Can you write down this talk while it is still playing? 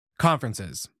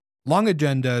Conferences. Long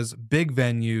agendas, big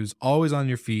venues, always on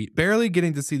your feet, barely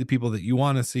getting to see the people that you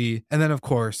want to see, and then, of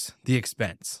course, the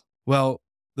expense. Well,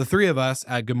 the three of us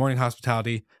at Good Morning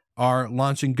Hospitality are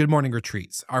launching Good Morning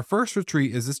Retreats. Our first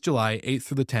retreat is this July 8th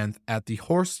through the 10th at the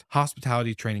Horst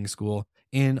Hospitality Training School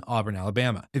in Auburn,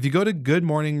 Alabama. If you go to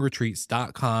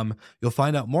goodmorningretreats.com, you'll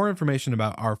find out more information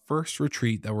about our first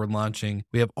retreat that we're launching.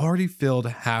 We have already filled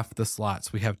half the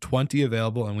slots. We have 20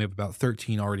 available and we have about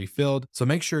 13 already filled. So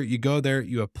make sure you go there,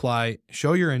 you apply,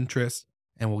 show your interest,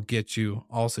 and we'll get you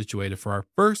all situated for our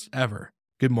first ever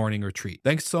Good Morning Retreat.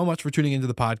 Thanks so much for tuning into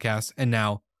the podcast. And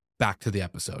now back to the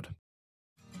episode.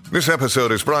 This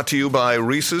episode is brought to you by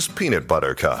Reese's Peanut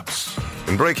Butter Cups.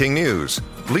 In breaking news,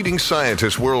 leading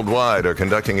scientists worldwide are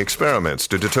conducting experiments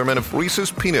to determine if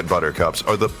Reese's Peanut Butter Cups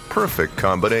are the perfect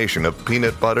combination of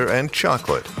peanut butter and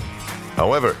chocolate.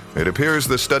 However, it appears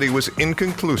the study was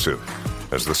inconclusive,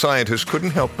 as the scientists couldn't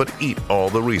help but eat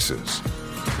all the Reese's.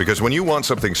 Because when you want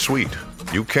something sweet,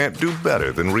 you can't do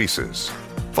better than Reese's.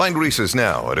 Find Reese's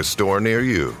now at a store near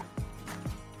you.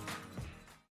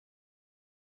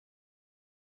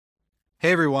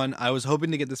 Hey everyone, I was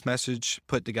hoping to get this message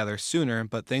put together sooner,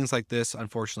 but things like this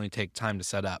unfortunately take time to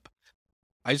set up.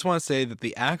 I just want to say that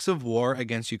the acts of war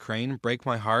against Ukraine break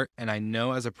my heart, and I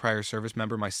know as a prior service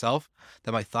member myself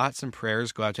that my thoughts and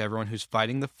prayers go out to everyone who's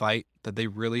fighting the fight that they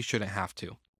really shouldn't have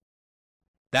to.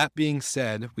 That being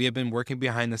said, we have been working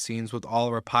behind the scenes with all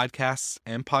of our podcasts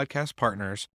and podcast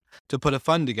partners to put a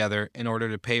fund together in order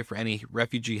to pay for any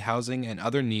refugee housing and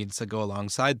other needs that go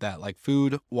alongside that, like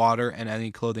food, water, and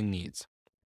any clothing needs.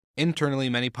 Internally,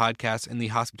 many podcasts in the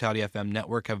Hospitality FM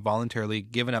network have voluntarily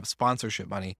given up sponsorship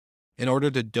money in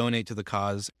order to donate to the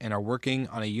cause and are working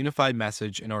on a unified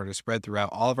message in order to spread throughout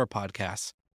all of our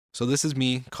podcasts. So this is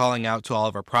me calling out to all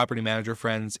of our property manager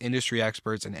friends, industry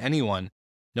experts, and anyone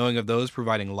knowing of those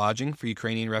providing lodging for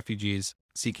Ukrainian refugees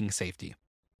seeking safety.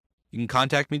 You can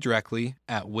contact me directly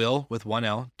at will, with one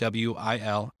L,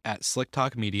 W-I-L, at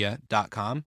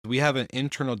slicktalkmedia.com. We have an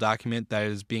internal document that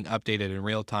is being updated in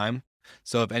real time.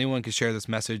 So if anyone could share this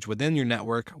message within your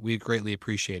network, we'd greatly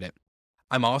appreciate it.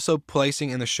 I'm also placing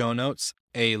in the show notes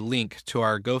a link to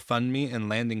our GoFundMe and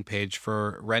landing page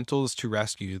for Rentals to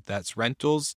Rescue. That's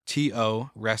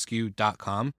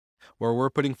rentalstorescue.com, where we're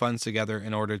putting funds together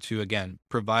in order to, again,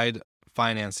 provide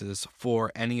finances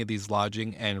for any of these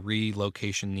lodging and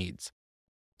relocation needs.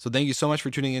 So thank you so much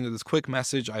for tuning into this quick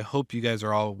message. I hope you guys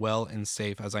are all well and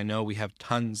safe, as I know we have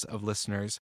tons of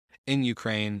listeners in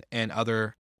Ukraine and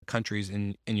other countries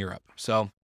in Europe. So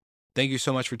thank you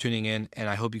so much for tuning in, and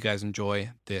I hope you guys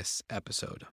enjoy this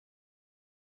episode.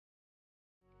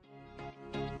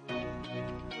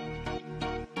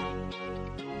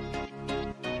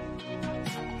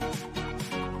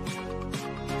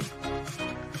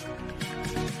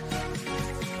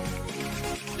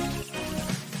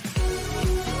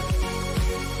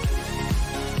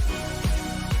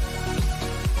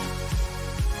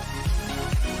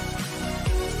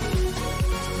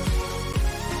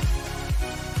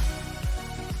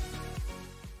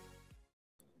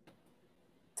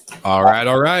 All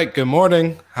right. Good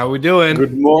morning. How we doing?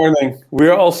 Good morning.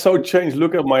 We're all so changed.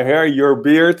 Look at my hair, your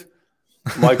beard.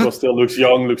 Michael still looks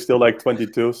young, looks still like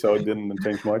 22, so it didn't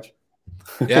change much.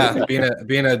 Yeah,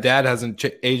 being a dad hasn't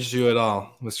aged you at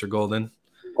all, Mr. Golden.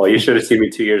 Well, you should have seen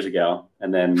me 2 years ago,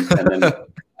 and then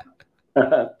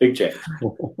big change.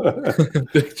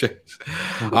 Big change.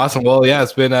 Awesome. Well, yeah,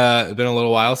 it's been a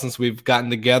little while since we've gotten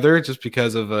together, just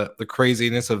because of the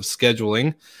craziness of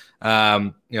scheduling.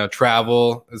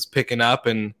 Travel is picking up,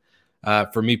 and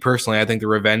for me personally, I think the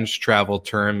revenge travel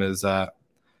term is a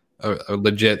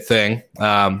legit thing.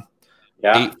 8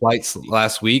 flights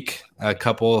last week, a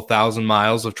couple 1,000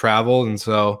 miles of travel, and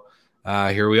so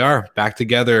here we are, back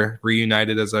together,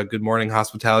 reunited as a Good Morning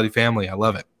Hospitality family. I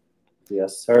love it.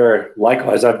 Yes, sir.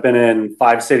 Likewise, I've been in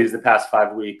 5 cities the past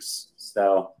 5 weeks.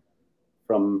 So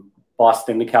from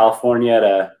Boston to California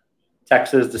to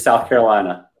Texas to South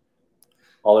Carolina,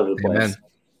 all over the place. Amen.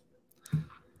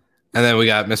 And then we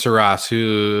got Mr. Ross,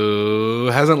 who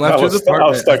hasn't left his apartment. I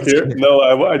was stuck here. No,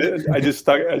 I didn't. I just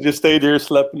stayed here,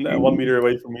 slept 1 meter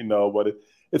away from me. No, but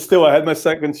it's still. I had my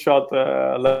second shot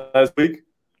last week,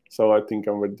 so I think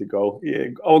I'm ready to go. Yeah,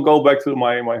 I'll go back to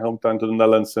my hometown, to the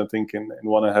Netherlands, I think in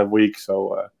 1.5 weeks.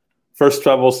 So first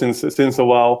travel since a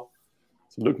while.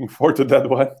 So looking forward to that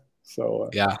one. So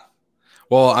yeah.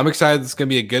 Well, I'm excited. It's going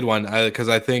to be a good one because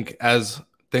I think as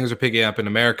things are picking up in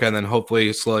America, and then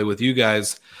hopefully slowly with you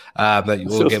guys, that you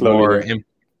will get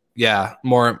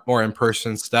more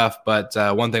in-person stuff. But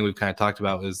one thing we've kind of talked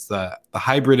about is the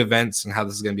hybrid events and how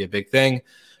this is going to be a big thing.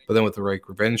 But then with the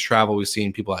revenge travel, we've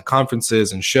seen people at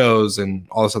conferences and shows and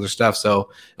all this other stuff. So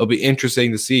it'll be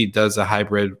interesting to see, does a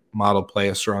hybrid model play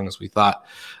as strong as we thought?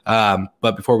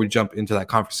 But before we jump into that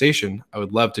conversation, I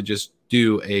would love to just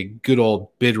do a good old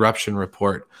Bidruption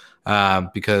report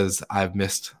because I've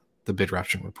missed the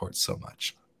Bidruption report so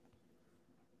much.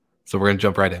 So we're going to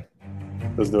jump right in.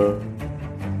 Let's do it.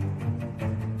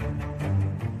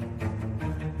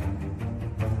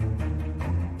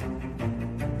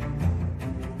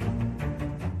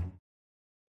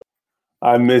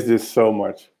 I miss this so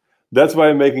much. That's why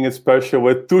I'm making it special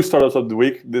with 2 startups of the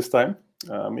week this time.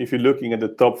 If you're looking at the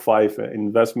top 5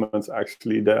 investments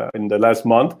actually in the last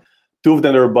month, 2 of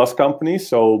them are bus companies.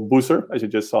 So Buser, as you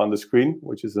just saw on the screen,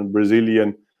 which is a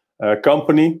Brazilian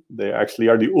company. They actually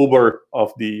are the Uber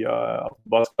of the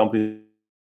bus company,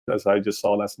 as I just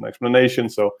saw as an explanation.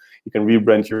 So you can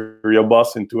rebrand your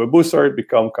bus into a Buser,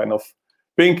 become kind of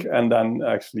pink, and then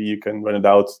actually you can rent it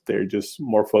out. They're just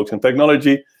more focused on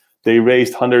technology. They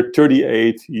raised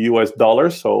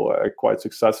 $138, so quite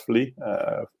successfully,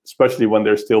 especially when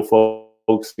they're still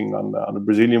focusing on the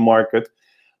Brazilian market.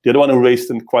 The other one who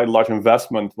raised a quite large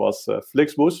investment was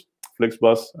Flixbus.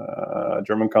 Flixbus, a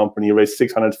German company, raised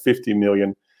 650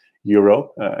 million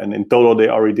euro, and in total they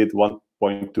already did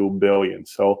 1.2 billion.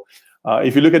 So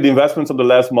if you look at the investments of the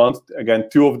last month, again,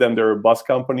 2 of them, they're bus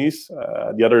companies.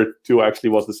 The other 2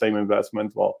 actually was the same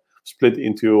investment, split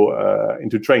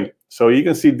into train. So you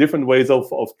can see different ways of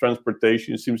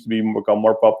transportation seems to become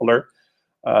more popular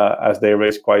as they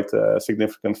raise quite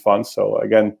significant funds. So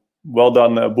again, well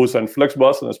done, Buser and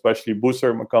Flixbus, and especially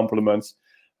Buser. My compliments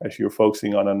as you're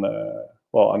focusing on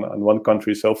one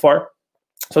country so far.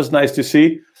 So it's nice to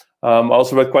see. I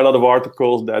also read quite a lot of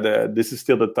articles that this is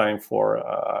still the time for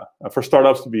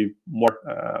startups to be more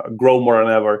grow more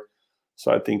than ever.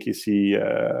 So I think you see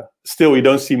still you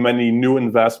don't see many new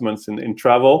investments in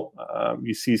travel.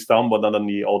 You see some, but not on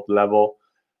the old level.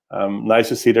 Nice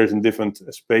to see there's in different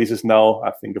spaces now.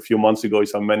 I think a few months ago you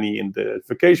saw many in the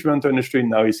vacation rental industry.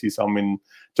 Now you see some in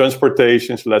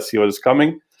transportation. So let's see what is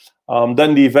coming.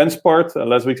 Then the events part.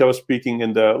 Last week I was speaking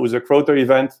in the USA Croter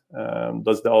event.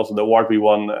 That's also the award we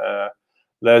won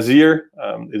last year.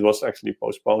 It was actually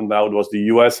postponed now. It was the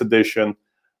US edition.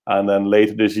 And then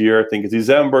later this year, I think it's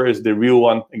December, is the real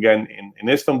one again in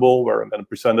Istanbul, where I'm going to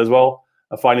present as well.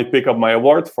 I finally pick up my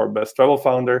award for Best Travel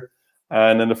Founder.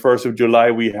 And then the 1st of July,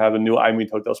 we have a new I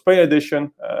Meet Hotel Spain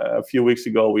edition. A few weeks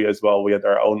ago, we had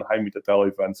our own I Meet Hotel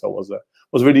event. So it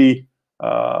was really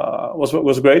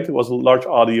was great. It was a large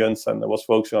audience and it was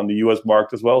focusing on the US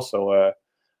market as well. So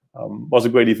was a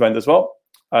great event as well.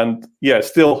 And yeah,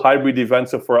 still hybrid events.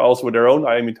 So for also with their own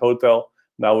I Meet Hotel.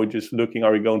 Now we're just looking,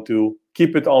 are we going to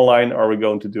keep it online or are we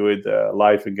going to do it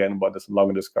live again? But there's a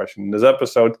longer discussion in this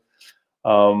episode.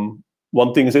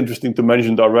 One thing is interesting to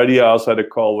mention already. I also had a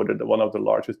call with one of the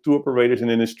largest tour operators in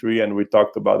the industry, and we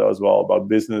talked about as well about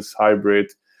business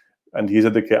hybrid. And he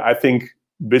said, okay, I think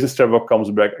business travel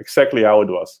comes back exactly how it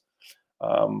was.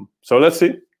 So let's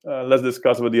see. Let's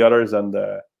discuss with the others, and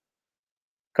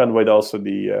can't wait also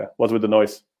the what's with the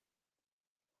noise.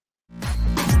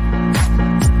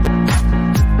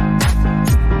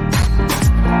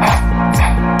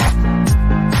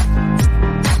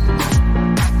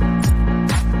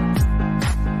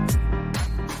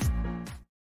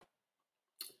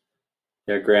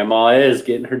 There Grandma is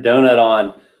getting her donut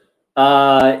on.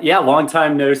 Long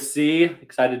time no see.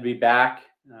 Excited to be back.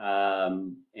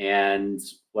 And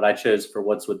what I chose for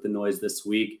What's with the Noise this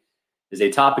week is a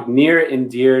topic near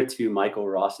and dear to Michael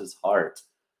Ross's heart.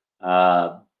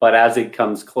 But as it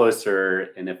comes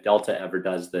closer, and if Delta ever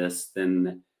does this,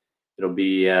 then it'll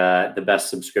be the best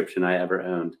subscription I ever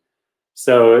owned.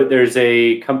 So there's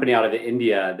a company out of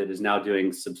India that is now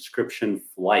doing subscription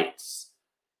flights.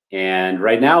 And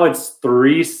right now it's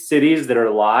 3 cities that are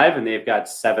live, and they've got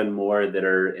 7 more that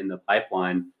are in the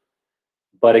pipeline.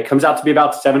 But it comes out to be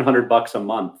about $700 a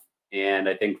month. And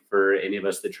I think for any of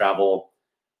us that travel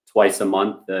twice a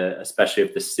month, especially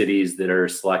if the cities that are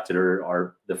selected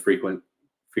are the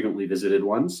frequently visited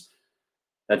ones,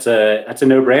 that's a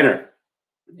no-brainer.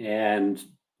 And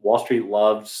Wall Street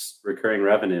loves recurring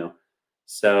revenue.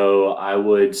 So I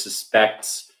would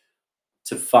suspect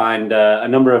to find a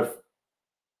number of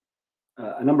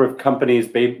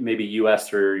companies, maybe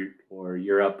U.S. or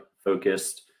Europe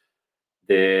focused,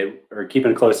 that are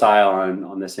keeping a close eye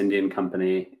on this Indian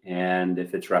company and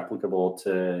if it's replicable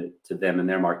to them in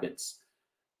their markets.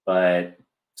 But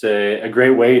it's a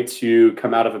great way to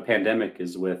come out of a pandemic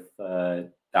is with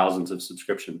thousands of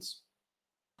subscriptions.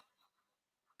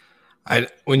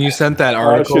 When you sent that As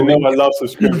article, you know, I love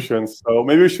subscriptions, so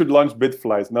maybe we should launch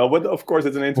Bitflies now. But of course,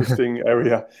 it's an interesting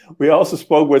area. We also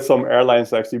spoke with some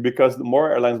airlines actually, because the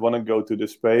more airlines want to go to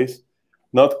this space,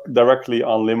 not directly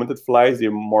unlimited flights. They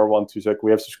more want to say,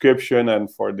 we have subscription,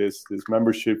 and for this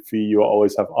membership fee, you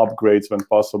always have upgrades when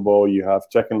possible. You have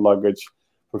check-in luggage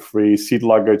for free, seat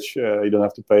luggage, you don't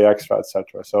have to pay extra,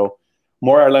 etc. So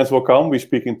more airlines will come. We're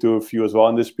speaking to a few as well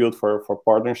in this field for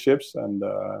partnerships. And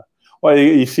well,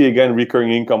 you see again,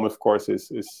 recurring income, of course,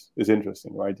 is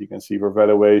interesting, right? You can see for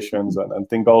valuations and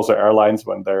think also airlines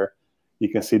when you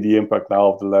can see the impact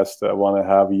now of the last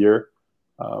 1.5 year.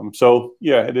 So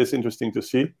yeah, it is interesting to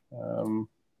see.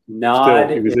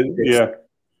 Nod. Yeah,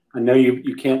 I know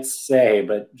you can't say,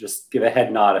 but just give a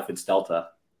head nod if it's Delta.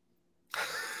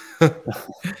 I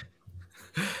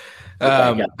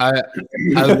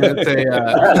was gonna say.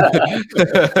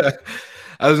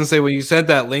 I was gonna say when you sent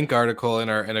that link article in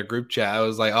our group chat, I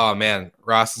was like, "Oh man,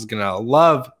 Ross is gonna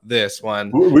love this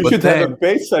one." We should have a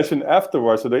paid session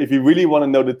afterwards, so that if you really want to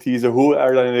know the teaser, who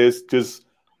airline it is, just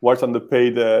watch on the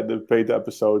paid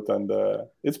episode, and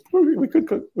it's we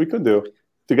could do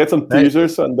to get some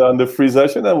teasers and on the free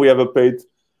session, and we have a paid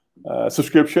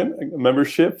subscription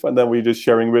membership, and then we just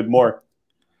sharing with more.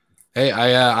 Hey,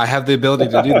 I have the ability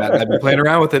to do that. I've been playing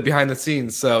around with it behind the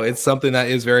scenes, so it's something that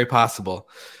is very possible.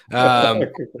 And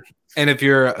if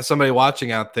you're somebody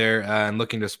watching out there and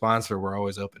looking to sponsor, we're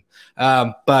always open.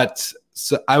 But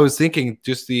so I was thinking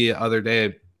just the other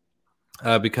day,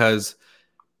 because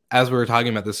as we were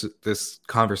talking about this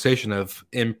conversation of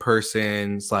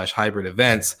in-person / hybrid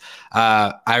events,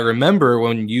 I remember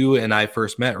when you and I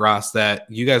first met, Ross, that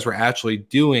you guys were actually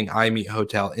doing iMeet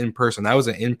Hotel in person. That was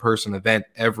an in-person event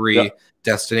every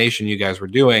destination you guys were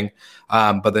doing.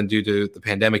 But then due to the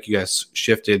pandemic, you guys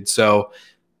shifted. So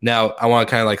now I want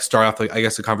to kind of like start off, I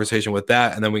guess, the conversation with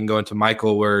that. And then we can go into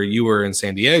Michael, where you were in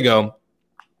San Diego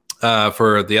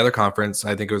for the other conference.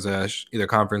 I think it was either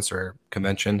conference or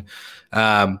convention.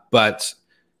 But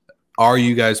are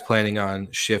you guys planning on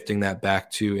shifting that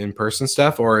back to in-person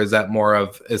stuff, or is that more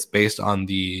of it's based on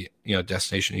the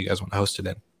destination you guys want to host it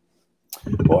in?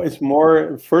 Well, it's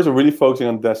more first we're really focusing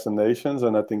on destinations,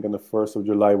 and I think on the 1st of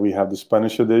July we have the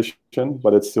Spanish edition,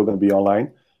 but it's still going to be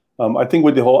online. I think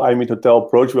with the whole iMeet Hotel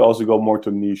approach, we also go more to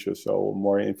niches, so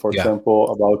more, for example,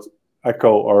 about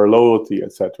echo or loyalty,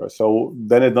 etc. So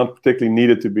then it's not particularly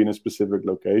needed to be in a specific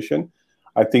location.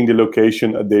 I think the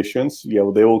location additions, they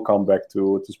will come back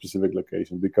to specific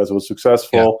locations because it was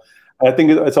successful. Yeah. And I think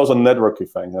it's also a network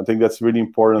effect. I think that's really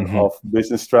important of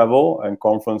business travel and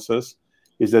conferences,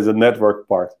 is there's a network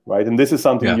part, right? And this is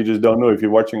something you just don't know. If you're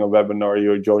watching a webinar,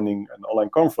 you're joining an online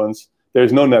conference,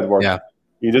 there's no network. Yeah.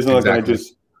 You're just not going to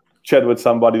just chat with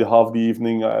somebody half the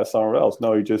evening somewhere else.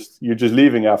 No, you're just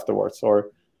leaving afterwards.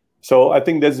 So I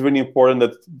think that's really important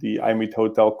that the iMeet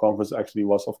Hotel conference actually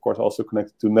was, of course, also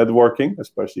connected to networking,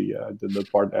 especially the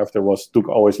part after took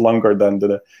always longer than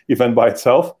the event by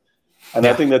itself. And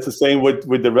I think that's the same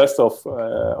with the rest of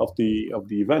the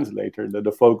events later, the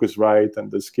Focusrite and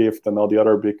the Skift and all the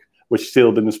other big, which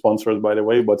still didn't sponsor us, by the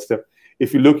way. But still,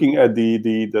 if you're looking at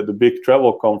the big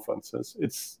travel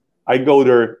conferences, I go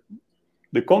there.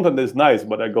 The content is nice,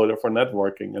 but I go there for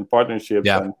networking and partnerships.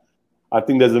 Yeah. And I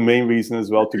think that's the main reason as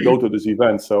well to go to this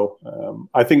event. So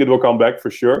I think it will come back for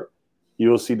sure. You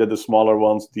will see that the smaller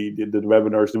ones, the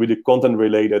webinars, the really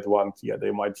content-related ones,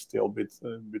 they might still be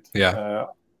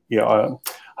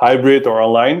hybrid or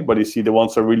online. But you see the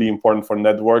ones that are really important for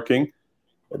networking,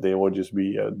 they will just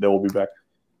be they will be back,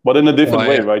 but in a different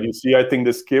way, right? You see, I think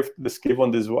the Skift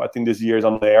on this, I think this year is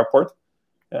on the airport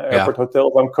hotel,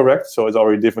 if I'm correct. So it's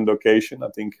already a different location.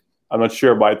 I'm not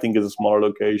sure, but I think it's a smaller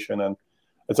location, and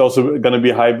it's also going to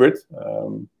be hybrid.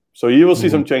 So you will see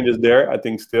some changes there. I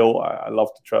think still, I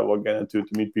love to travel again and to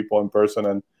meet people in person.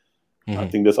 And I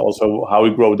think that's also how we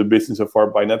grow the business so far,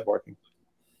 by networking.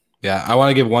 Yeah, I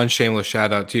want to give one shameless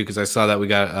shout out too, because I saw that we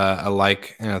got a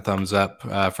like and a thumbs up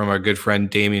from our good friend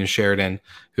Damien Sheridan,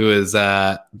 who is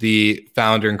the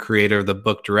founder and creator of the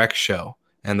Book Direct show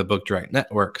and the Book Direct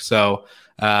Network. So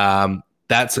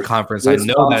that's a conference I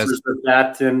know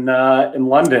that in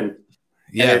London.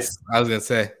 Yes, I was gonna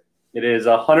say it is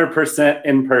 100%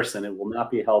 in person. It will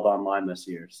not be held online this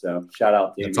year. So shout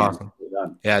out, Damien. That's awesome.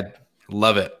 Yeah,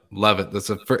 love it. That's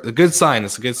a good sign.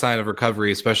 It's a good sign of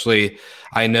recovery, especially.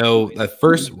 I know I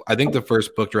think the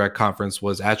first Book Direct conference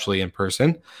was actually in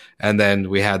person, and then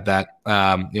we had that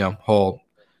whole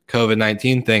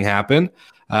COVID-19 thing happen.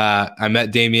 I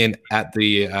met Damien at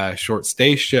the Short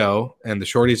Stay show and the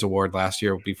Shorties Award last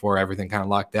year before everything kind of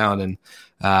locked down, and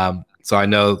so I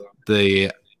know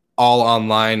all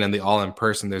online and the all in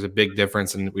person, there's a big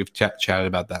difference, and we've chatted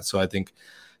about that. So I think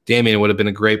Damien would have been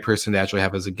a great person to actually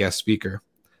have as a guest speaker.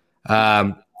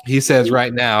 He says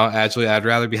right now, actually, I'd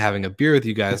rather be having a beer with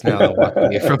you guys now than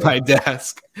watching it from my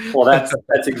desk. Well, that's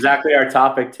exactly our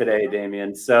topic today,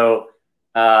 Damien. So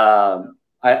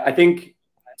I think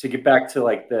to get back to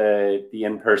like the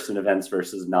in-person events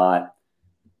versus not,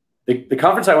 the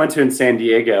conference I went to in San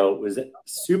Diego was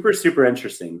super, super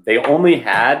interesting. They only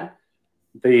had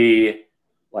the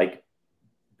like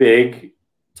big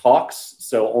talks,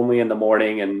 so only in the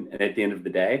morning and at the end of the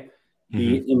day.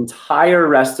 The entire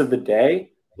rest of the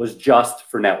day was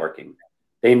just for networking.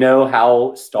 They know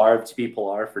how starved people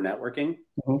are for networking.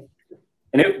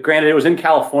 And granted, it was in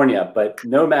California, but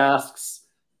no masks,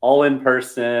 all in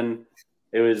person.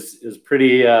 It was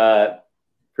pretty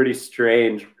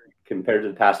strange compared to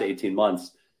the past 18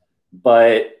 months.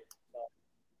 But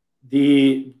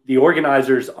the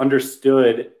organizers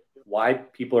understood why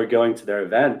people are going to their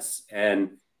events,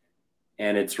 and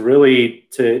it's really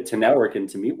to network and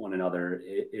to meet one another.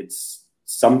 It's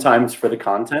sometimes for the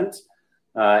content.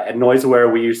 At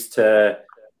NoiseAware, we used to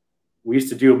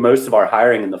do most of our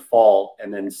hiring in the fall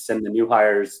and then send the new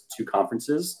hires to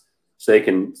conferences so they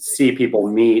can see people,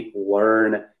 meet,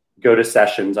 learn, go to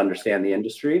sessions, understand the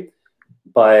industry.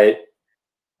 But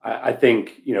I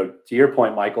think, to your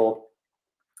point, Michael,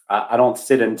 I don't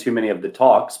sit in too many of the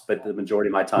talks, but the majority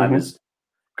of my time is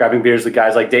grabbing beers with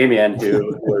guys like Damien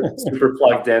who are super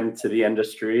plugged into the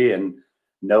industry and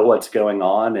know what's going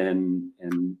on and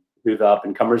who the up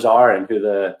and comers are and who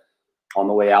the on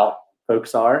the way out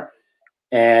folks are.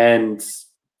 And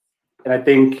I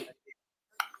think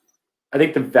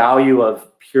the value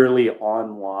of purely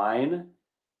online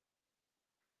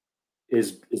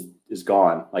is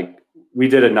gone. Like, we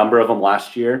did a number of them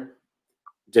last year,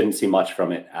 didn't see much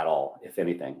from it at all, if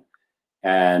anything.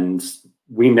 And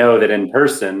we know that in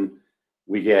person,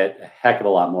 we get a heck of a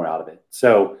lot more out of it.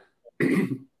 So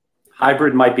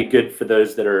hybrid might be good for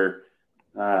those that are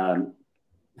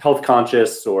health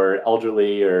conscious or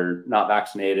elderly or not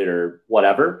vaccinated or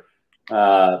whatever.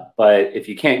 But if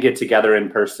you can't get together in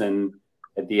person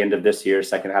at the end of this year,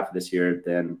 second half of this year,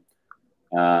 then,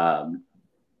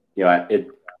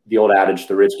 the old adage,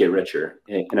 the rich get richer.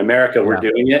 In America, we're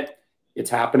doing it. It's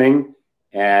happening.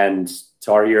 And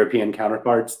to our European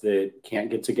counterparts that can't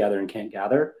get together and can't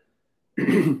gather,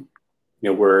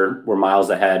 we're miles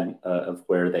ahead of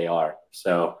where they are.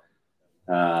 So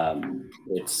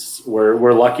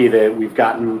we're lucky that we've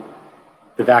gotten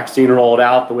the vaccine rolled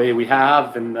out the way we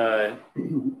have, and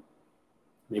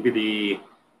maybe the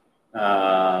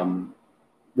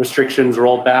restrictions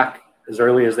rolled back as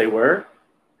early as they were.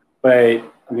 But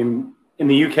I mean, in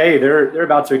the UK, they're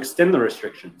about to extend the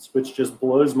restrictions, which just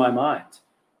blows my mind.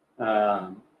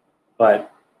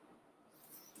 But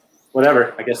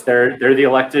whatever, I guess they're the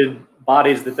elected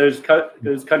bodies that those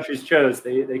countries chose.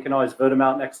 They can always vote them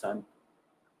out next time.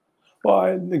 Well,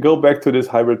 I go back to this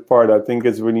hybrid part. I think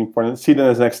it's really important. See that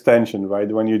as an extension,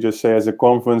 right? When you just say as a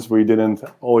conference, we didn't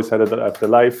always had it at the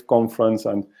live conference,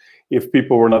 and if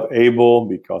people were not able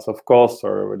because of cost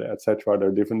or etc., there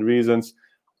are different reasons.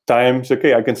 Times,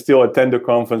 okay, I can still attend the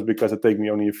conference because it takes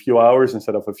me only a few hours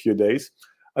instead of a few days.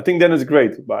 I think then it's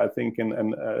great. But I think,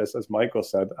 and as Michael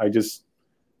said,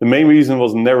 the main reason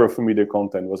was never for me the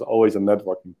content, was always a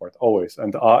networking part, always.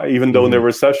 And even though there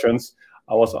were sessions,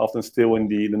 I was often still in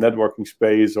the networking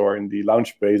space or in the lounge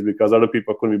space because other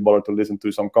people couldn't be bothered to listen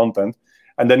to some content.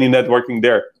 And then you're networking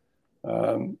there.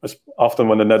 As often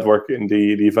when the network in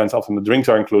the events, often the drinks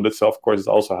are included. So, of course, it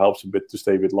also helps a bit to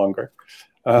stay a bit longer.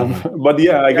 But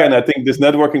yeah, again, I think this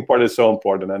networking part is so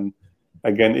important. And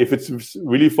again, if it's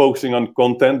really focusing on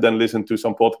content, then listen to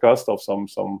some podcast of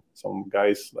some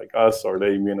guys like us or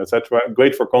Damien, etc.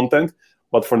 Great for content,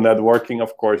 but for networking,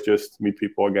 of course, just meet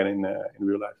people again in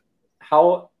real life.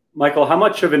 Michael, how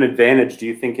much of an advantage do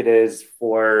you think it is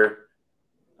for,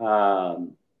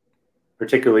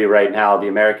 particularly right now, the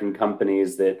American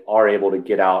companies that are able to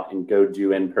get out and go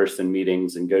do in-person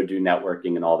meetings and go do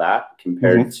networking and all that,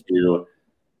 compared to,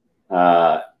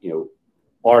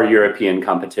 our European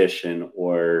competition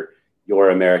or your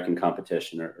American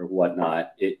competition or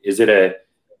whatnot? Is it a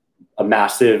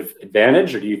massive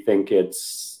advantage, or do you think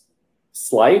it's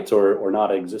slight or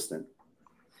not existent?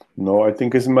 No, I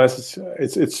think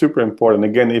it's super important.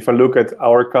 Again, if I look at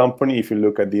our company, if you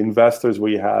look at the investors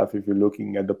we have, if you're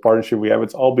looking at the partnership we have,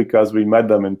 it's all because we met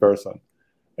them in person,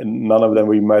 and none of them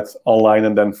we met online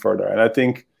and then further. And I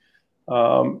think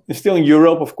still in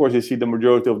Europe, of course, you see the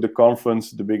majority of the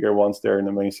conference, the bigger ones there in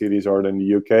the main cities, or in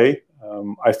the UK.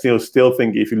 I still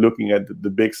think if you're looking at the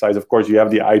big size, of course, you have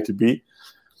the I2B.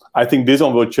 I think this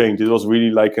one will change. It was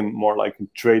really like more like a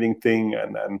trading thing,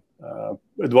 and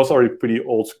it was already pretty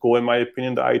old school in my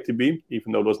opinion, the ITB,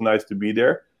 even though it was nice to be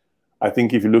there. I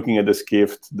think if you're looking at the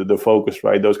Skift, the Focus,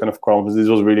 right, those kind of conferences, this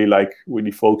was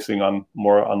really focusing on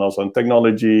more on also on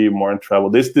technology, more on travel.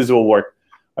 This will work.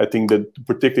 I think that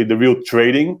particularly the real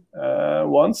trading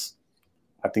ones,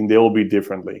 I think they will be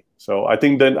differently. So I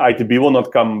think that ITB will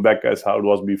not come back as how it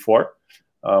was before.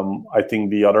 I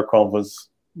think the other conference,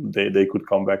 they could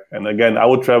come back. And again, I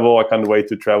would travel. I can't wait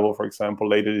to travel, for example,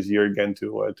 later this year again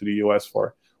to the US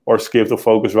or Skift or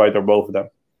Focus, right, or both of them.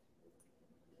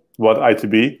 What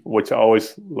ITB, which I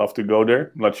always love to go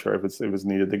there. I'm not sure if it's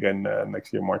needed again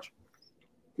next year, March.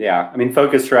 Yeah, I mean,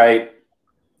 Focusrite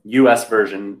US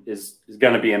version is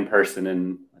going to be in person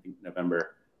in, I think,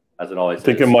 November, as it always is. I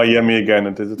think in Miami again,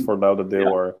 and this is for now that they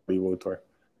were tour.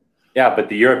 Yeah, but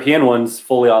the European one's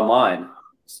fully online.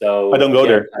 So I don't go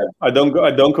there. I don't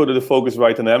go to the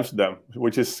Focusrite in Amsterdam,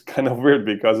 which is kind of weird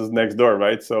because it's next door,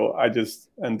 right? So I just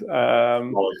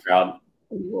crowd.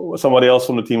 Somebody else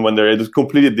from the team went there. It was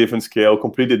completely different scale,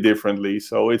 completely differently.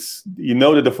 So it's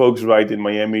that the Focusrite in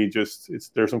Miami there's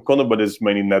some content, but it's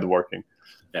mainly networking.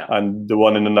 Yeah. And the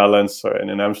one in the Netherlands and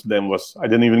in Amsterdam I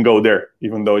didn't even go there,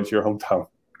 even though it's your hometown.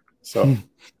 So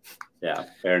yeah,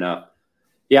 fair enough.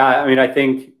 Yeah, I mean, I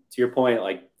think to your point,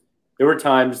 like there were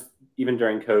times even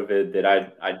during COVID that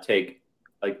I'd take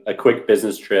like a quick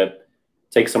business trip,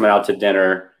 take someone out to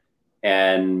dinner,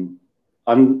 and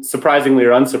surprisingly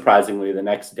or unsurprisingly, the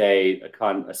next day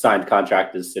a signed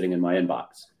contract is sitting in my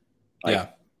inbox.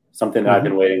 Something that I've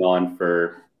been waiting on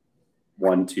for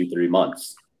 1, 2, 3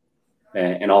 months,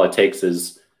 and all it takes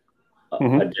is a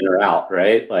dinner out,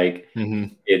 right? Like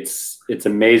it's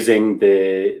amazing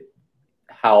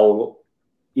how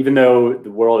even though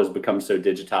the world has become so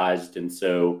digitized and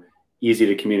so easy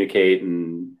to communicate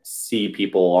and see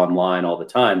people online all the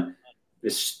time,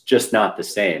 it's just not the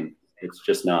same. It's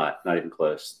just not even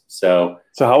close. So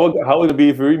how would it be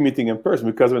if we were meeting in person?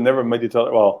 Because we never met each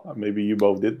other. Well, maybe you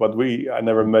both did, but I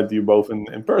never met you both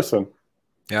in person.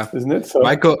 Yeah, isn't it? So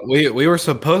Michael, we were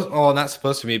not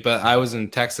supposed to meet, but I was in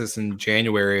Texas in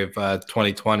January of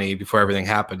 2020 before everything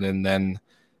happened, and then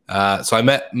so I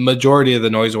met majority of the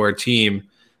NoiseAware team.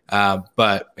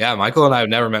 But yeah, Michael and I have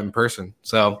never met in person,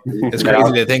 so it's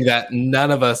crazy to think that none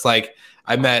of us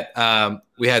I met.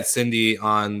 We had Cindy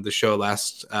on the show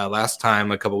last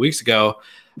time a couple weeks ago.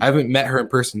 I haven't met her in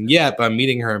person yet, but I'm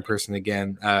meeting her in person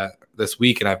again this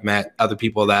week, and I've met other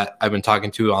people that I've been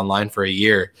talking to online for a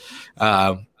year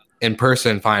in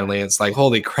person. Finally, it's like,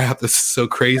 holy crap, this is so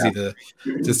crazy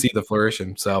to see the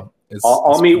flourishing. So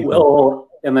I'll meet Will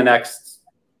in the next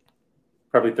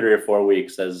probably 3 or 4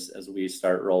 weeks as we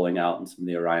start rolling out in some of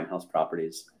the Orion House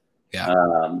properties. Yeah.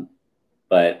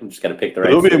 But I'm just got to pick the right.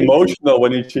 It'll be emotional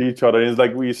when you see each other. It's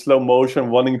like we slow motion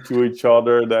running to each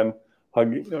other, then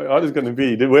hugging. How is it going to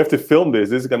be? We have to film this.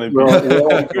 This is going to be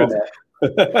good.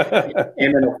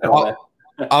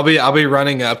 I'll be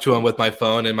running up to him with my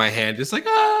phone in my hand, just like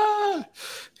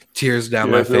tears down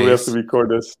my face. We have to record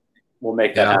this. We'll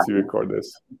make that happen. To record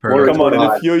this. Perfect. Come on, in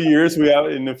a few years there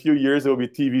will be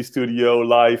TV studio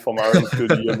live from our own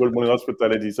studio, Good Morning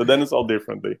Hospitality. So then it's all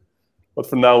differently. But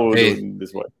for now, we'll do it in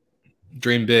this way.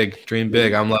 Dream big.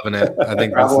 I'm loving it. I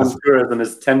think travel and tourism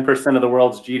is 10% of the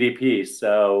world's GDP,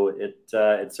 so it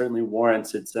certainly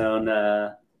warrants its own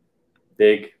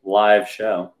big live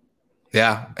show.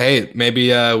 Yeah. Hey,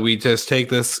 maybe we just take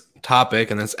this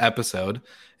topic and this episode,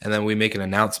 and then we make an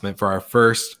announcement for our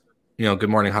first, Good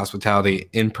Morning Hospitality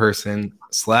in-person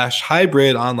 /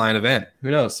 hybrid online event.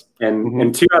 Who knows?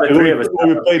 And 2 out of 3 of us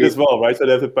will be paid as well, right? So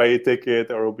they have to pay a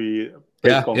ticket, or will be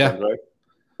paid content, right?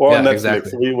 Or on Netflix.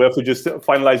 Exactly. We have to just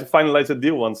finalize the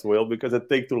deal once, Will, because it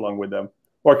takes too long with them.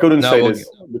 Or I couldn't say this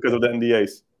because of the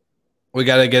NDAs. We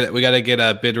gotta get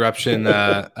a Bidruption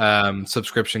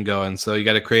subscription going. So you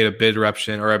got to create a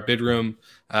Bidruption or a Bidroom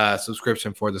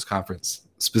subscription for this conference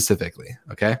specifically.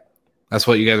 Okay, that's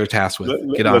what you guys are tasked with.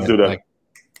 Get on. Let's do that.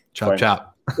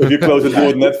 Chop. If you close the deal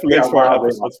with Netflix for our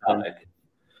episodes, perfect.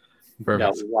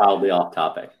 Yeah, wildly off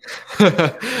topic.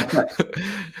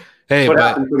 Hey, what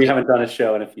happens when we haven't done a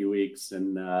show in a few weeks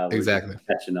and exactly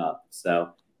catching up? So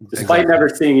despite never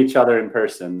seeing each other in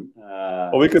person,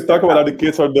 well, we could talk about how the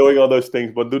kids are doing all those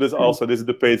things, but do this also. This is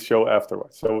the paid show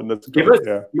afterwards. So that's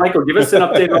Michael, give us an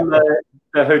update on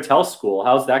the hotel school.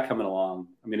 How's that coming along?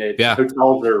 I mean,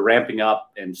 hotels are ramping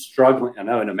up and struggling. I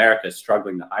know in America,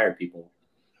 struggling to hire people.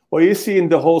 Well, you see in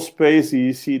the whole space,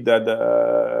 you see that,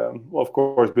 of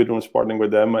course, Bidroom is partnering with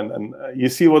them. And you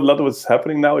see a lot of what's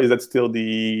happening now is that still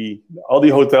all the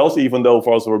hotels, even though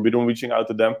for also we're Bidroom reaching out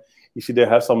to them, you see they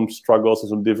have some struggles and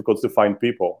some difficulties to find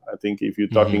people. I think if you're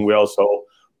talking, we also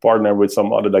partner with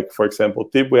some other, like for example,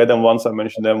 Tip. We had them once. I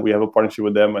mentioned them. We have a partnership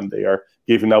with them, and they are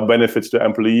giving now benefits to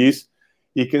employees.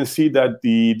 You can see that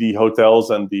the hotels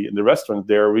and the restaurants,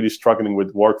 they're really struggling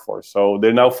with workforce. So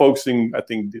they're now focusing, I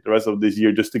think, the rest of this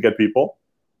year just to get people.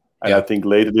 And I think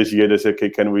later this year they say, okay,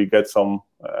 can we get some?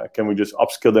 Can we just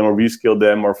upskill them or reskill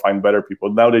them or find better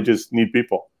people? Now they just need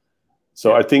people.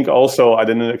 So I think also I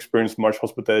didn't experience much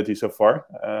hospitality so far.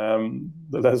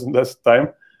 The last time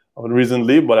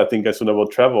recently, but I think as soon as I will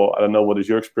travel, I don't know what is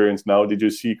your experience now. Did you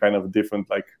see kind of different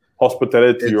like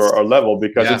hospitality or level?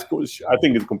 Because I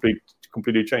think it's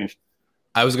completely changed.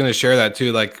 I was going to share that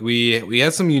too. Like we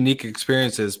had some unique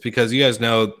experiences because you guys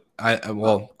know,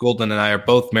 Golden and I are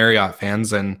both Marriott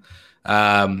fans, and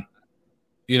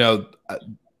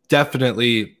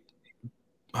definitely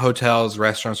hotels,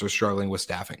 restaurants are struggling with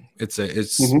staffing. It's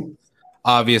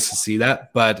obvious to see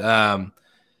that, but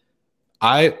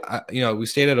we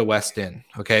stayed at a West Inn.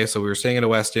 Okay, so we were staying at a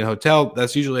West Inn hotel.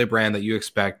 That's usually a brand that you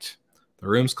expect. The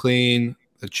room's clean,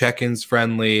 the check-in's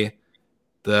friendly,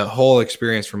 the whole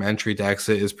experience from entry to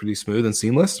exit is pretty smooth and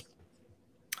seamless.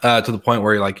 To the point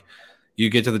where you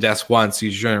get to the desk once,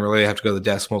 you shouldn't really have to go to the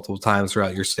desk multiple times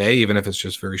throughout your stay, even if it's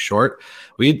just very short.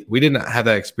 We didn't have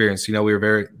that experience.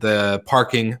 The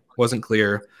parking wasn't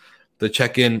clear. The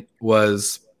check-in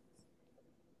was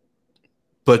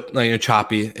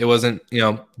choppy. It wasn't,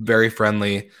 very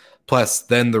friendly. Plus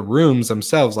then the rooms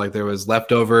themselves, like there was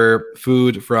leftover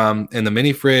food in the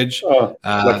mini fridge.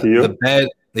 Lucky you. The bed.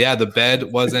 Yeah, the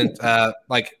bed wasn't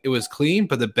it was clean,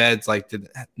 but the beds did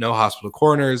no hospital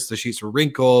corners. The sheets were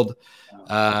wrinkled.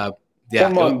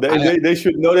 Come on, they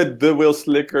should know that the Will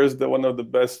Slickers, one of the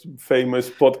best famous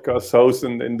podcast hosts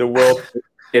in the world.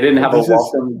 They didn't have a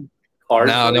welcome card.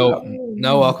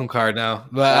 No welcome card. No,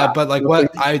 but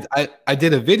what I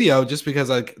did a video just because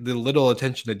the little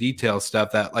attention to detail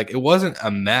stuff that it wasn't a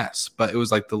mess, but it was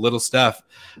the little stuff,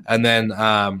 and then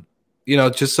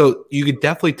just so you could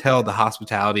definitely tell the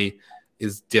hospitality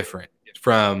is different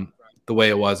from the way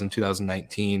it was in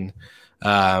 2019.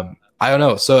 I don't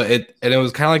know. So it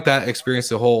was kind of like that experience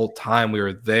the whole time we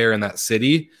were there in that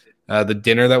city. The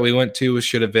dinner that we went to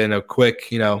should have been a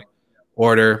quick,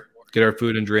 order, get our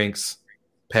food and drinks,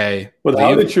 pay. But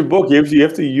how did you book? You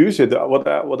have to use it. What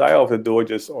I often do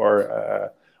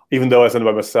even though I send it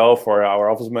by myself or our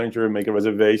office manager, make a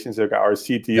reservation, so our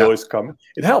CTO is coming.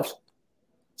 It helps.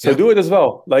 So do it as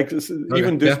well. Make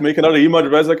another email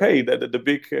address hey, the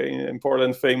big,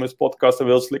 important, famous podcaster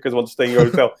Will Slickers want to stay in your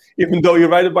hotel. Even though you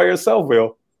write it by yourself,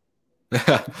 Will.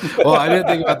 Well, I didn't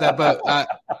think about that, but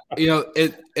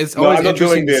it's always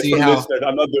interesting to see how.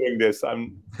 I'm not doing this.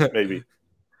 I'm maybe.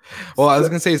 Well, I was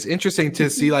gonna say it's interesting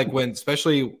to see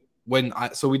especially when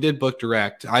we did book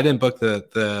direct. I didn't book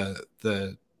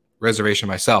the reservation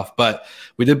myself, but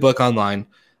we did book online,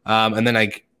 and then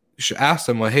I asked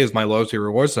them, hey, is my loyalty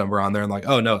rewards number on there? And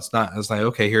oh, no, it's not. I was like,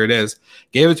 okay, here it is.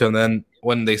 Gave it to them. Then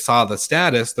when they saw the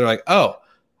status, they're like, oh,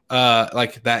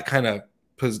 that kind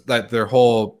of their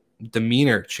whole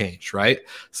demeanor changed, right?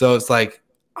 So it's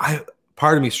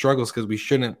part of me struggles because we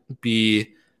shouldn't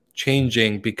be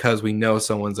changing because we know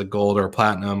someone's a gold or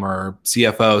platinum or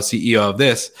CFO, CEO of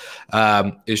this.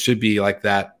 It should be like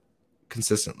that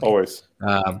consistently. Always.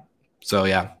 So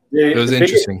yeah, it was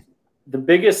interesting. The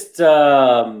biggest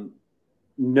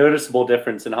noticeable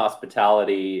difference in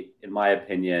hospitality, in my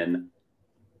opinion,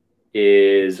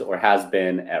 is or has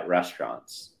been at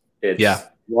restaurants. It's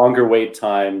longer wait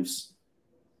times,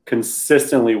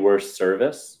 consistently worse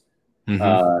service,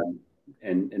 and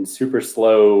super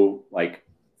slow,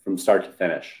 from start to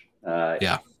finish.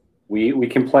 We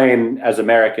complain as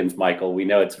Americans, Michael. We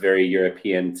know it's very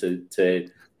European to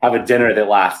have a dinner that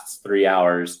lasts 3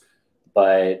 hours.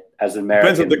 But as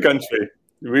Americans, depends on the country.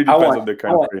 It really depends on the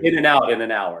country. I want in and out in an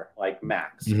hour,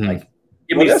 max. Mm-hmm.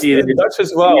 Give me a seat, Dutch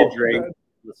as well. Drink.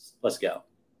 Let's go.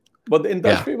 But in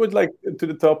Dutch, we would to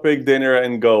the topic dinner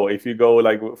and go. If you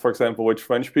go, for example, with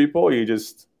French people,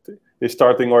 they're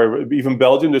starting, or even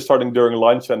Belgium, they're starting during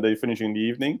lunch and they're finishing in the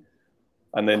evening,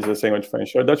 and then it's the same with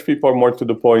French. So Dutch people are more to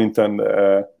the point, and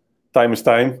time is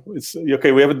time. It's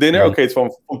okay. We have a dinner. Okay, it's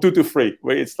from 2 to 3.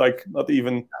 It's not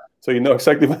even. So you know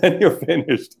exactly when you're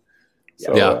finished.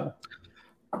 So,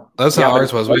 that's how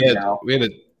ours was. We had to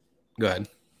go ahead.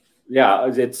 Yeah,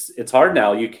 it's hard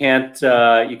now. You can't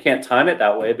time it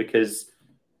that way because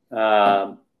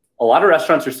a lot of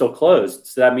restaurants are still closed.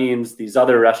 So that means these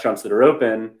other restaurants that are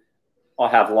open all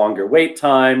have longer wait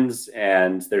times,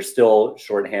 and they're still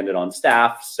shorthanded on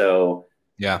staff. So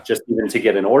just even to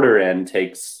get an order in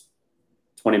takes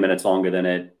 20 minutes longer than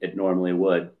it normally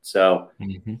would. So,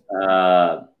 Mhm.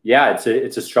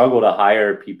 it's a struggle to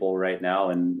hire people right now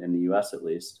in the US at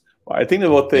least. I think it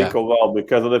will take Yeah. a while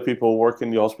because other people work in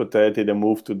the hospitality, they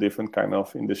move to different kind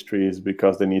of industries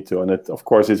because they need to. And it, of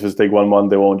course, if it take 1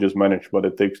 month, they won't just manage. But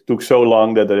it took so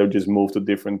long that they'll just move to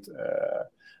different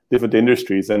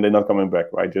industries, and they're not coming back,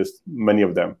 right? Just many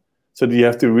of them. So you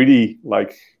have to really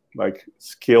like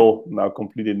skill now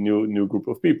completely new group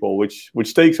of people,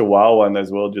 which takes a while. And as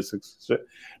well, just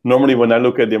normally when I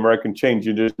look at the American chains,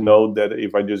 you just know that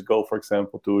if I just go, for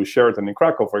example, to Sheraton in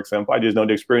Krakow, for example, I just know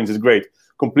the experience is great.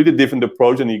 Completely different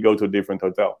approach, and you go to a different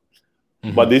hotel.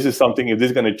 Mhm. But this is something, if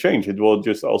this is going to change, it will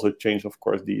just also change, of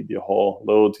course, the whole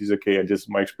loyalty is okay.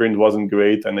 My experience wasn't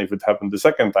great, and if it happened the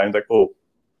second time, like, oh,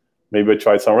 maybe I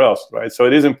tried somewhere else, right? So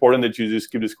it is important that you just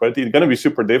keep this quality. It's going to be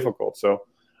super difficult. So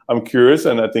I'm curious,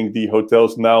 and I think the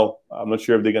hotels now, I'm not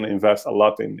sure if they're going to invest a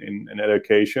lot in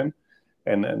education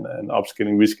and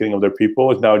upskilling, reskilling of their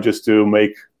people. It's now just to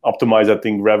optimize, I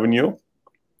think, revenue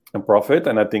and profit.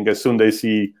 And I think as soon they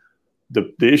see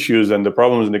the issues and the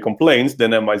problems and the complaints,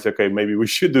 then they might say, okay, maybe we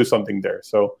should do something there.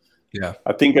 So Yeah.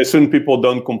 I think as soon people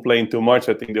don't complain too much,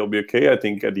 I think they'll be okay. I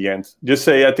think at the end, just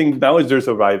say, I think now is they're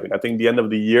surviving. I think the end of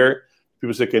the year,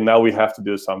 people say, okay, now we have to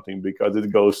do something because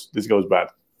this goes bad.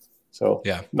 So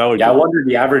now I wonder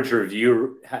the average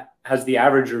review has the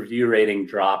average review rating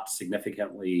dropped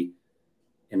significantly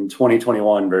in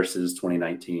 2021 versus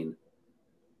 2019.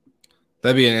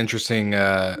 That'd be an interesting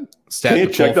stat. Can you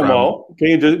to check pull them from. all? Can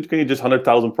you just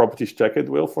 100,000 properties check it,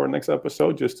 Will, for next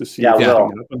episode, just to see Yeah, if Will.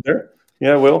 something happened there?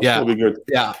 Yeah, Will. Yeah. It'll be good.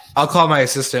 Yeah, I'll call my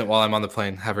assistant while I'm on the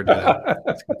plane. Have her do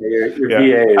that. Your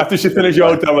Yeah. VA After she finishes your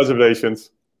hotel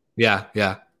reservations. Yeah,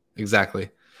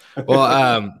 exactly.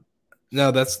 Well,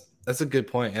 no, that's a good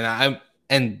point.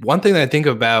 And one thing that I think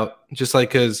about, just like,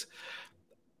 because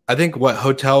I think what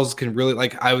hotels can really,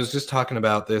 like, I was just talking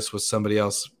about this with somebody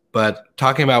else, but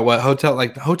talking about what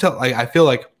I feel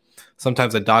like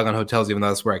sometimes I dog on hotels, even though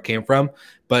that's where I came from,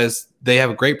 but they have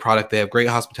a great product. They have great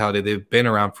hospitality. They've been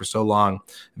around for so long.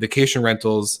 Vacation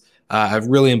rentals have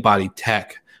really embodied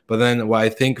tech. But then what I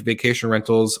think vacation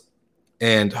rentals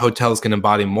and hotels can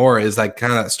embody more is like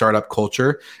kind of that startup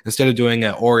culture. Instead of doing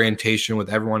an orientation with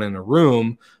everyone in a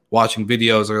room, watching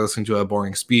videos or listening to a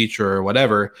boring speech or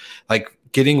whatever, like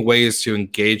getting ways to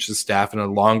engage the staff in a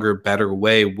longer, better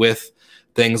way with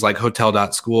things like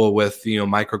hotel.school, with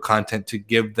micro content to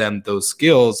give them those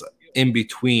skills in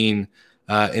between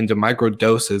into micro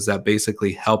doses that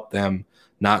basically help them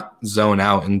not zone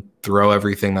out and throw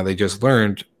everything that they just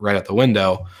learned right out the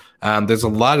window. There's a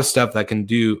lot of stuff that can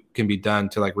be done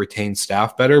to like retain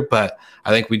staff better, but I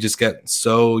think we just get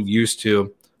so used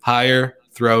to hire,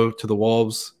 throw to the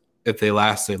wolves. If they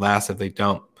last, they last. If they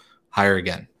don't, hire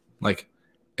again. Like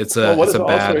it's a what it's is a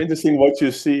also bad. interesting, what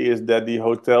you see is that the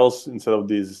hotels, instead of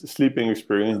this sleeping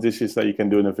experience, this is that you can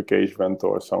do in a vacation rental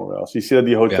or somewhere else. You see that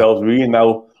the hotels really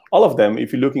now, all of them,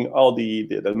 if you're looking all the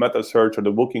meta search or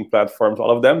the booking platforms,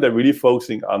 all of them, they're really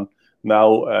focusing on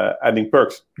now adding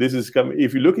perks. This is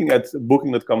if you're looking at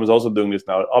Booking.com is also doing this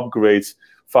now, upgrades,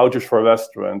 vouchers for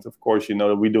restaurants. Of course,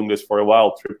 we're doing this for a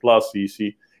while. Trip Plus, you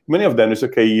see many of them is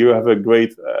okay. You have a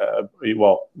great,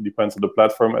 depends on the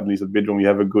platform. At least at Bidroom, you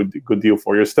have a good deal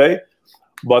for your stay.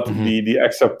 But the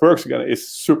extra perks again is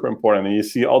super important, and you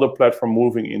see all the platform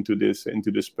moving into this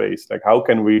space. Like, how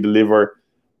can we deliver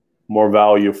more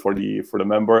value for the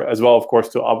member as well? Of course,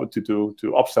 to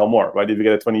upsell more, right? If you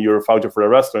get a €20 voucher for a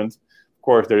restaurant, of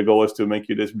course, their goal is to make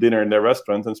you this dinner in their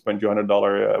restaurant and spend you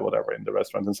 $100 whatever in the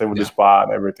restaurant, and same with the spa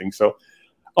and everything. So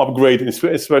upgrade,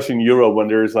 especially in Europe when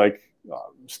there's like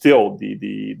still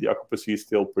the occupancy is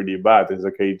still pretty bad. It's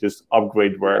okay, just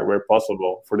upgrade where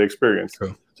possible for the experience.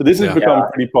 True. So this has become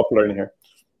pretty popular in here.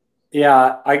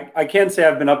 Yeah, I can say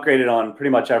I've been upgraded on pretty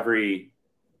much every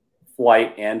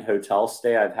flight and hotel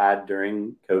stay I've had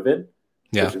during COVID,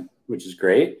 which is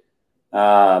great.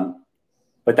 But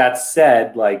that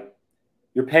said, like,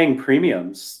 you're paying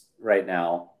premiums right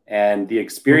now, and the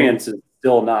experience is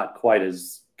still not quite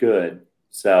as good.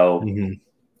 So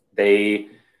maybe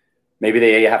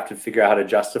they have to figure out how to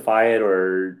justify it,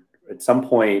 or at some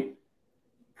point,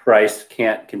 price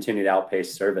can't continue to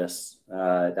outpace service.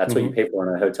 That's what you pay for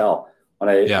in a hotel. On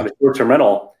a short-term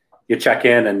rental, you check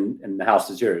in and the house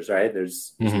is yours, right?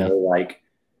 There's no like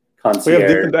concierge. We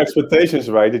have different expectations,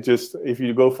 right? It just, if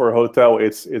you go for a hotel,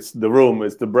 it's the room,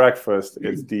 it's the breakfast,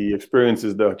 it's the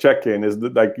experiences, the check-in, is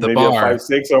like maybe bar. 5,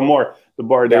 6 or more. The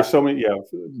bar, there's so many,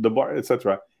 the bar,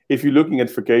 etc. If you're looking at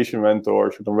vacation rental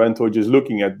or short-term rental, just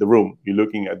looking at the room, you're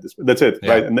looking at this. That's it,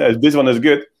 right? And if this one is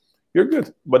good, you're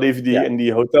good. But if in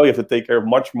the hotel, you have to take care of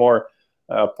much more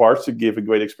parts to give a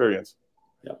great experience.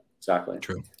 Exactly.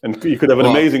 True. And you could have an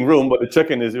amazing room, but the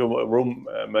check-in is room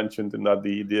mentioned in that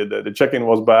the check-in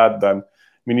was bad. Then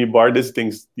minibar, these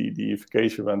things the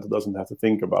vacation rental doesn't have to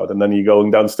think about. And then you're going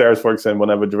downstairs, for example,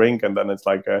 and have a drink, and then it's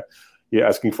like you're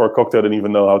asking for a cocktail, don't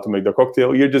even know how to make the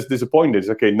cocktail. You're just disappointed. It's,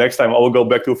 okay, next time I will go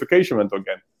back to a vacation rental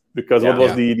again, because what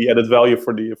was the added value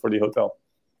for the hotel?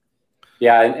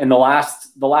 Yeah, and the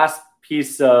last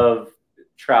piece of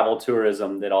travel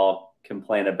tourism that I'll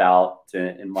complain about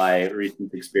in my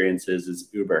recent experiences is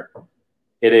Uber.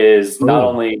 It is not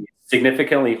only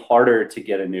significantly harder to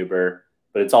get an Uber,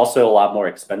 but it's also a lot more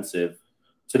expensive,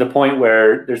 to the point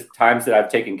where there's times that I've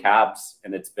taken cabs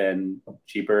and it's been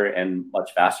cheaper and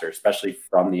much faster, especially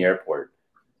from the airport.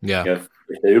 Yeah. If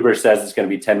the Uber says it's going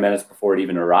to be 10 minutes before it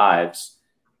even arrives,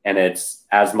 and it's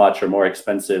as much or more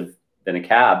expensive than a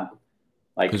cab,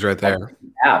 like who's right there?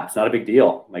 Cab, it's not a big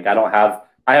deal. Like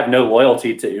I have no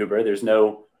loyalty to Uber. There's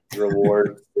no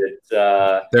reward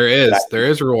that there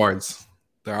is rewards.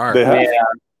 There are. Yeah,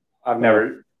 I've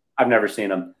never seen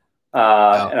them.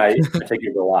 And I take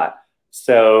Uber a lot.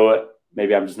 So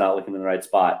maybe I'm just not looking in the right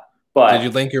spot. But did you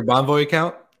link your Bonvoy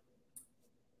account?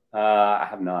 I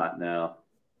have not. No.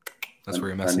 That's where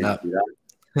you're messing up.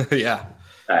 Yeah.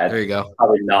 There you go.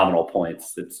 Probably nominal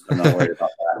points. I'm not worried about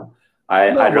that.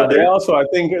 I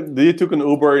think they took an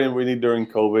Uber and really during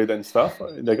COVID and stuff.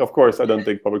 Like, of course, I don't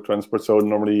take public transport, so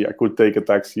normally I could take a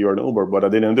taxi or an Uber, but I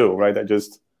didn't do, right? I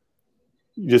just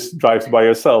drive by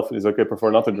yourself. It's okay,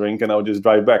 prefer not to drink, and I'll just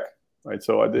drive back, right?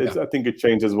 So I think it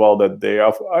changed as well that they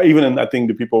have, I think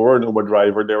the people who were an Uber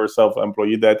driver, they were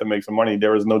self-employed, they had to make some money.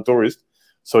 There was no tourist,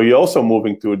 so you're also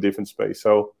moving to a different space.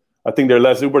 So I think there are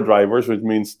less Uber drivers, which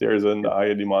means there's a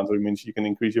higher demand, which means you can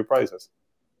increase your prices.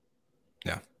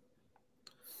 Yeah.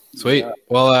 Sweet.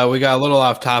 Well, we got a little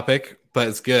off topic, but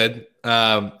it's good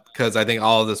because I think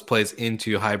all of this plays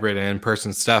into hybrid and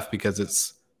in-person stuff because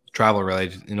it's travel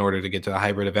related. In order to get to a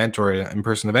hybrid event or an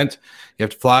in-person event, you have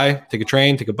to fly, take a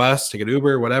train, take a bus, take an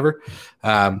Uber, whatever.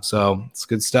 So it's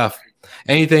good stuff.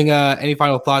 Any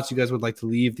final thoughts you guys would like to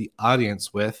leave the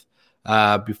audience with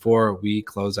before we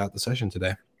close out the session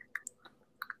today?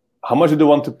 How much do you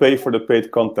want to pay for the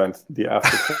paid content, the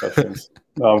after sessions?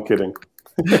 No, I'm kidding.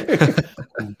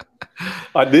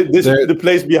 The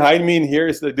place behind me in here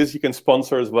is that this you can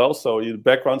sponsor as well. So your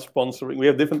background sponsoring, we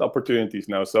have different opportunities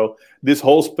now. So this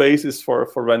whole space is for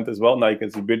rent as well. Now you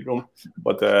can see Bidroom,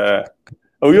 but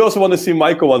we also want to see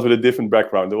Michael ones with a different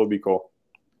background. That would be cool.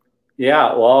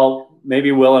 Yeah, well,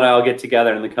 maybe Will and I will get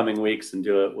together in the coming weeks and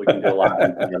do it. We can do a lot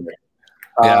together.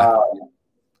 Yeah.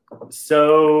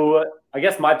 So I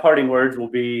guess my parting words will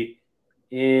be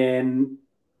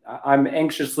I'm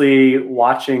anxiously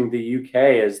watching the UK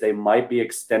as they might be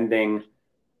extending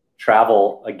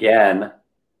travel again.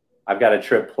 I've got a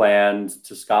trip planned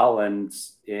to Scotland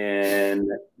in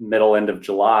end of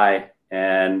July,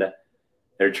 and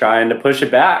they're trying to push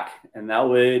it back, and that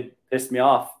would piss me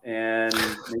off and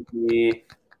make me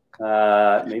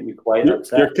quite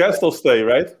upset. Your castle stay,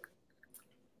 right?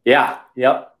 Yeah.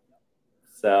 Yep.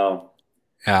 So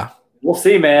yeah, we'll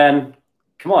see, man.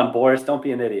 Come on, Boris, don't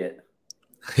be an idiot.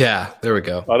 Yeah, there we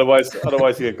go. Otherwise you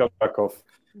can come back off.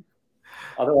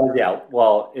 Otherwise, yeah.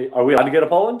 Well, are we allowed to go to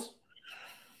Poland?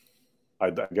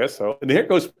 I guess so. And here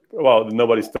goes. Well,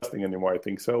 nobody's testing anymore. I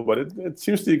think so, but it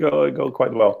seems to go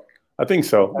quite well. I think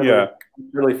so. Yeah. I'm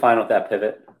really fine with that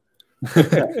pivot.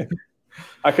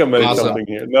 I can manage something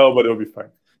here. No, but it'll be fine.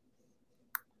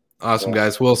 Awesome,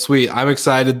 guys. Well, sweet. I'm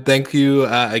excited. Thank you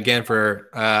again for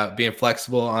being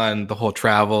flexible on the whole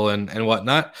travel and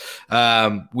whatnot.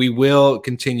 We will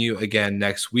continue again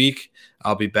next week.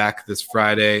 I'll be back this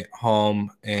Friday home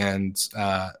and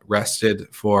rested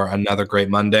for another great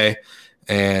Monday.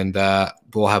 And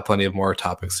we'll have plenty of more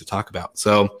topics to talk about.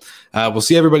 So we'll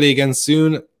see everybody again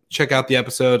soon. Check out the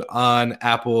episode on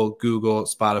Apple, Google,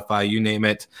 Spotify, you name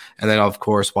it. And then, of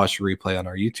course, watch the replay on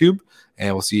our YouTube.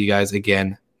 And we'll see you guys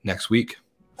again next week.